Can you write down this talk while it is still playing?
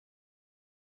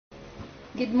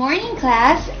Good morning,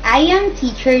 class. I am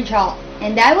Teacher Jo,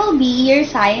 and I will be your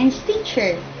science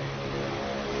teacher.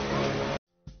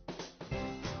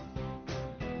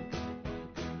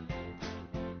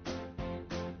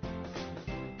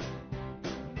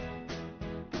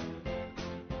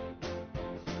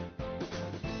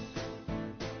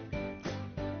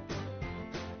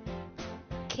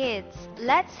 Kids,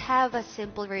 let's have a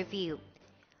simple review.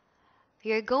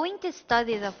 You're going to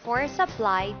study the force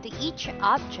applied to each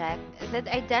object that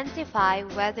identify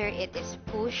whether it is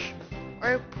push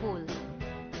or pull.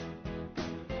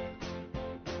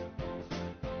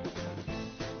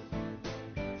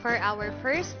 For our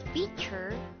first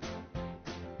feature,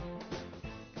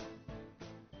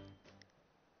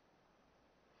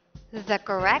 the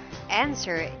correct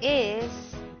answer is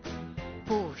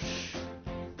push.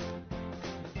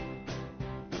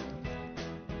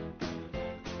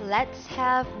 Let's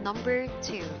have number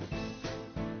 2.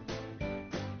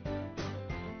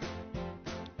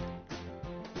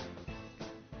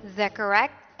 The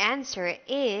correct answer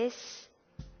is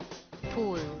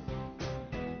pull.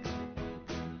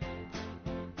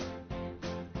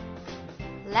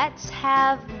 Let's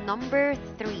have number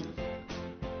 3.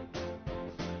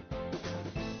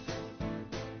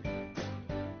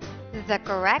 The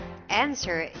correct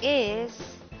answer is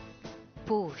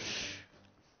push.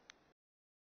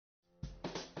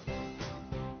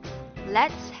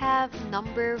 Let's have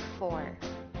number 4.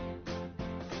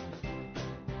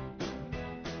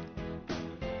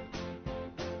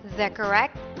 The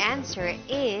correct answer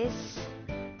is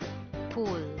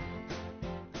pull.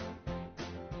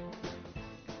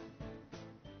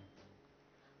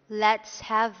 Let's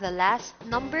have the last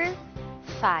number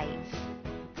 5.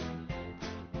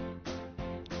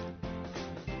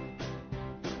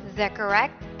 The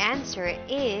correct answer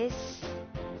is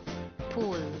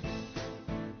pull.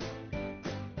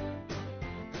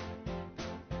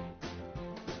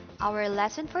 Our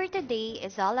lesson for today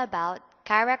is all about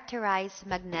characterize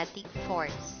magnetic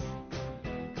force.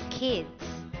 Kids,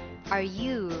 are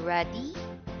you ready?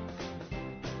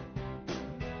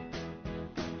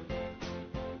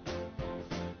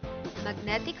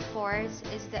 Magnetic force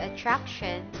is the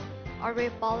attraction or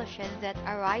repulsion that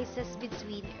arises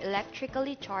between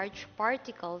electrically charged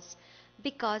particles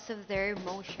because of their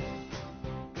motion.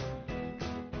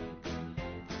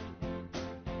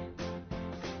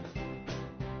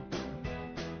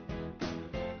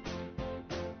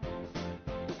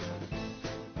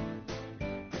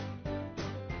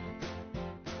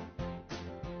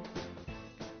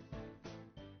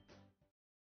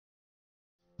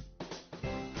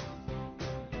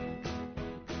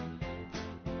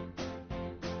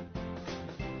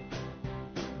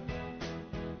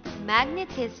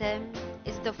 Magnetism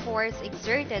is the force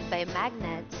exerted by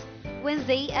magnets when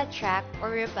they attract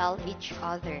or repel each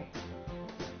other.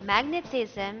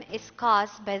 Magnetism is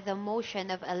caused by the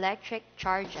motion of electric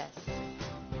charges.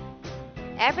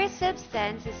 Every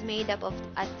substance is made up of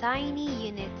tiny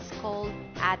units called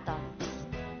atoms.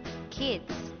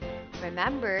 Kids,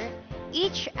 remember,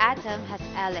 each atom has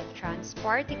electrons,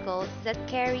 particles that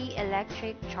carry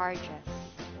electric charges.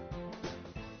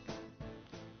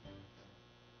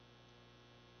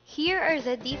 Here are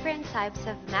the different types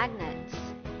of magnets.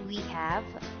 We have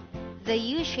the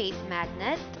U-shaped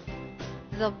magnet,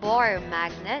 the bar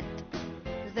magnet,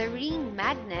 the ring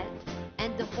magnet,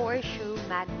 and the horseshoe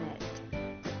magnet.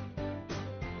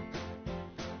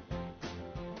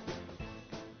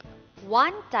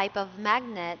 One type of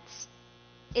magnets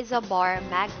is a bar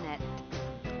magnet.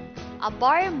 A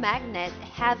bar magnet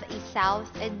have a south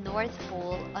and north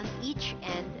pole on each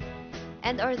end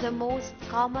and are the most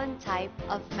common type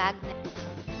of magnet.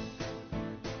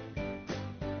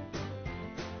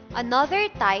 Another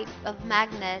type of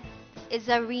magnet is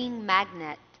a ring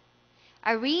magnet.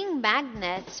 A ring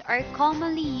magnets are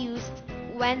commonly used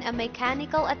when a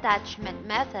mechanical attachment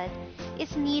method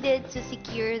is needed to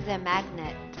secure the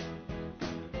magnet.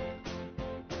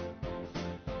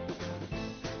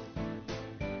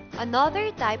 Another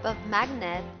type of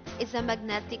magnet is a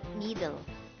magnetic needle.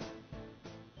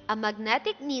 A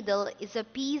magnetic needle is a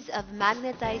piece of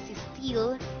magnetized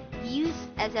steel used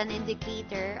as an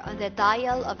indicator on the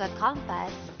dial of a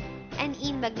compass and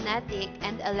in magnetic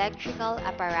and electrical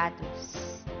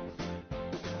apparatus.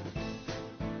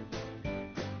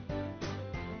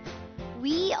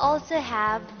 We also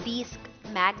have disc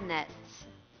magnets.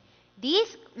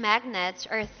 Disc magnets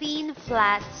are thin,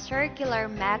 flat, circular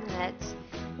magnets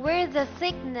where the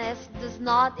thickness does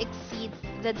not exceed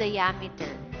the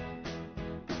diameter.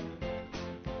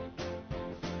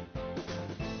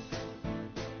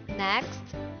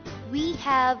 Next, we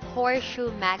have horseshoe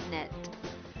magnet.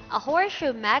 A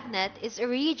horseshoe magnet is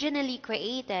originally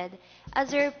created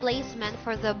as a replacement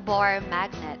for the bar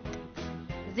magnet.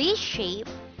 This shape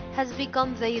has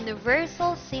become the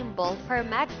universal symbol for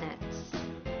magnets.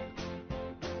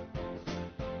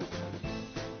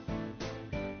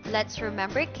 Let's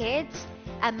remember, kids,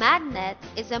 a magnet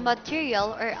is a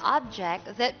material or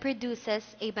object that produces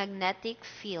a magnetic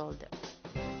field.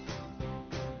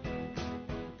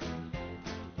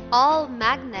 All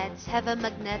magnets have a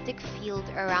magnetic field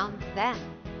around them.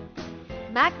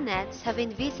 Magnets have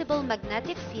invisible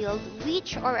magnetic field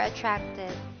which are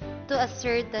attracted to a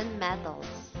certain metals.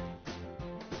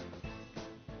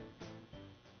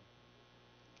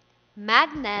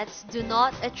 Magnets do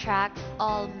not attract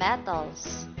all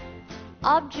metals.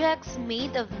 Objects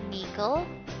made of nickel,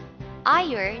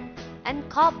 iron, and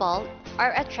cobalt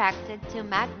are attracted to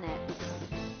magnets.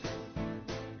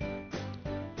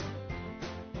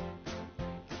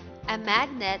 A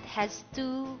magnet has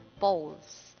two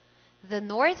poles, the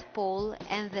North Pole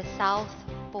and the South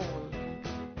Pole.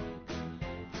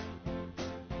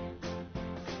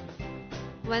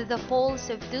 When the poles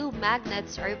of two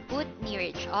magnets are put near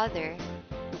each other,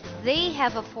 they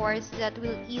have a force that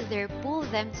will either pull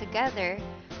them together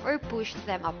or push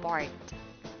them apart.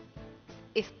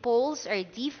 If poles are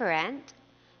different,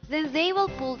 then they will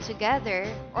pull together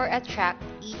or attract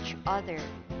each other.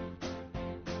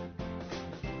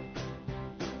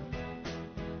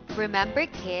 Remember,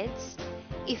 kids,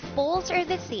 if poles are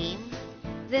the same,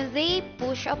 then they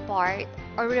push apart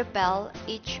or repel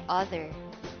each other.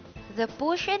 The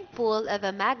push and pull of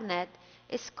a magnet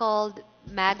is called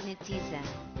magnetism.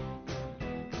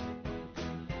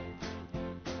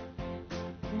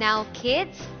 Now,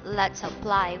 kids, let's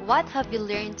apply what have you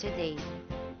learned today.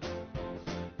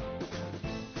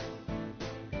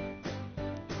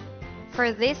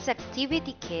 For this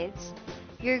activity, kids,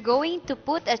 you're going to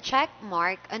put a check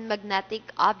mark on magnetic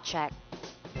object,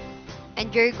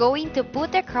 and you're going to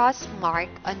put a cross mark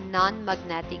on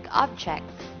non-magnetic object.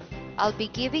 I'll be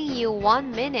giving you 1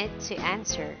 minute to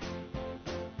answer.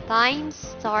 Time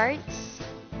starts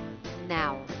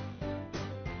now.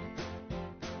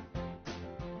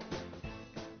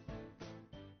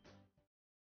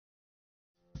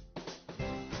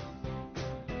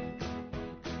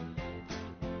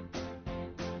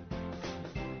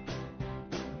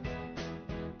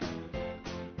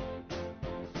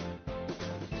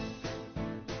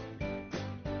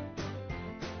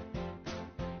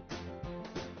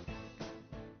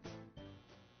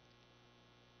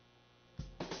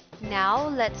 Now,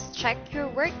 let's check your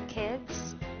work,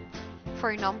 kids.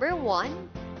 For number 1,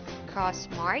 cross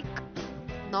mark.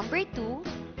 Number 2,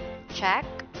 check.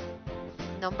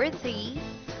 Number 3,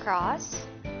 cross.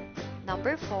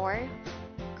 Number 4,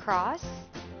 cross.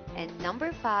 And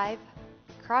number 5,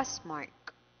 cross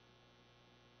mark.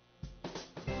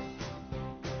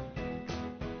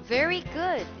 Very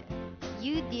good.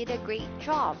 You did a great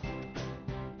job.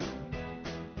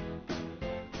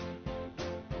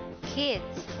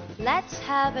 Kids, let's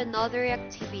have another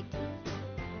activity.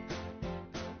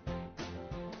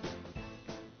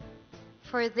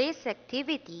 For this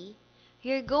activity,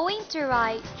 you're going to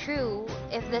write true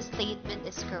if the statement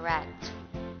is correct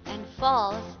and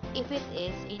false if it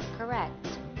is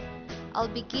incorrect. I'll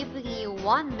be giving you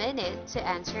 1 minute to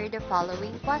answer the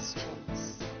following questions.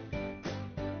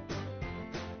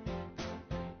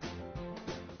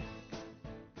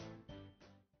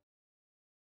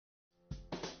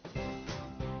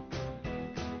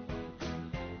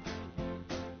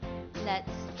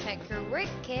 Let's check your work,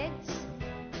 kids.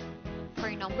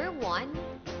 For number 1,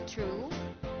 true.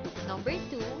 Number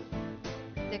 2,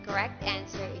 the correct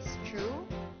answer is true.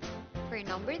 For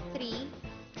number 3,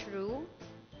 true.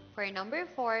 For number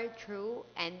 4, true.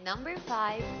 And number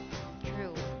 5,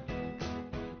 true.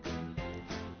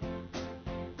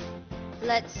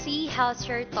 Let's see how's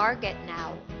your target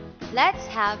now. Let's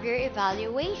have your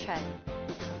evaluation.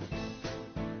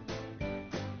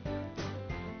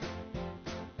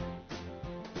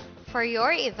 For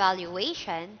your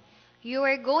evaluation, you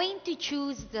are going to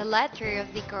choose the letter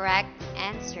of the correct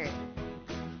answer.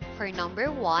 For number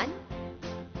 1,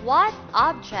 what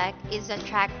object is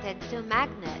attracted to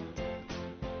magnet?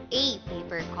 A.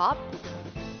 Paper cup,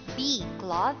 B.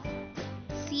 Cloth,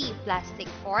 C. Plastic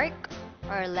fork,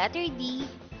 or letter D.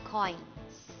 Coins.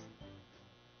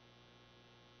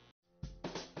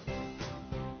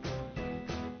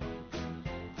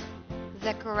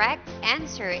 The correct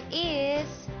answer is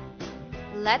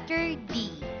letter D.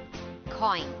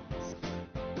 Coins.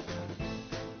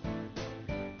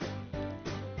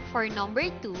 For number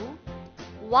 2,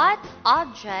 what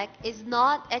object is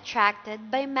not attracted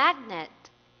by magnet?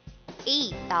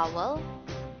 A. Towel,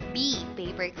 B.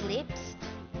 Paper clips,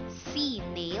 C.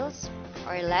 Nails,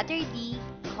 or letter D.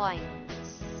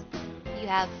 Coins? You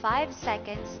have 5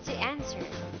 seconds to answer.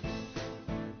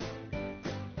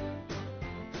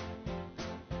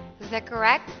 The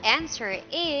correct answer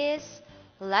is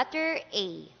letter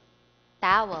A.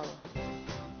 Towel.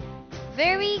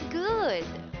 Very good!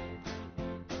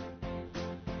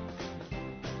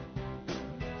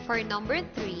 For number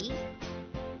 3,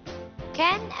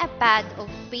 can a pad of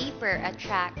paper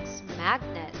attracts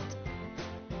magnet?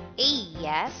 A.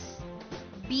 Yes.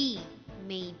 B.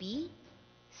 Maybe.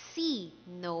 C.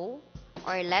 No.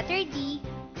 Or letter D.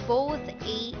 Both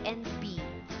A and B.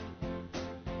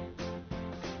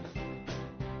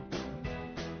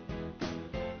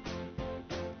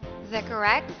 The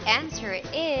correct answer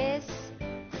is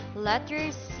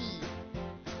letter C.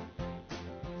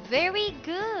 Very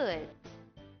good!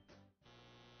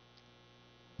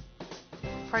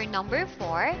 For number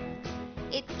 4,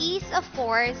 it is a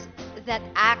force that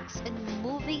acts on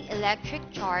moving electric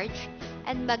charge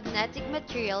and magnetic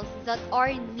materials that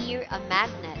are near a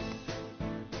magnet.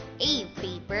 A.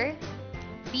 Paper,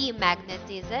 B.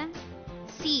 Magnetism,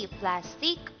 C.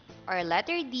 Plastic, or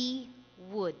letter D.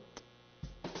 Wood.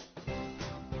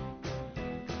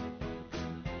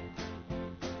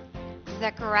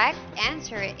 The correct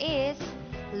answer is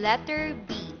letter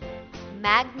B.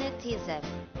 Magnetism.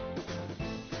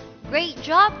 Great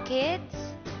job, kids!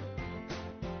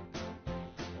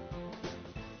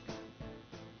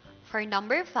 For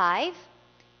number 5,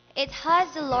 it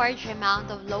has a large amount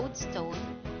of lodestone,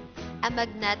 a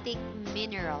magnetic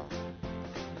mineral.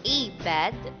 A.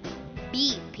 Bed,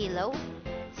 B. Pillow,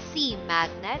 C.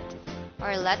 Magnet,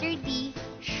 or letter D.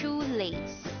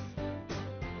 Shoelace.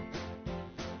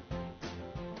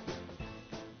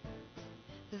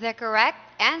 The correct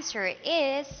answer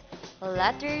is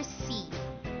letter C.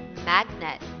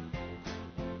 Magnet.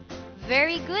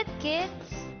 Very good, kids!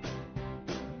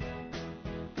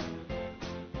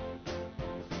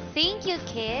 Thank you,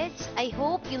 kids! I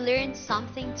hope you learned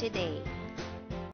something today.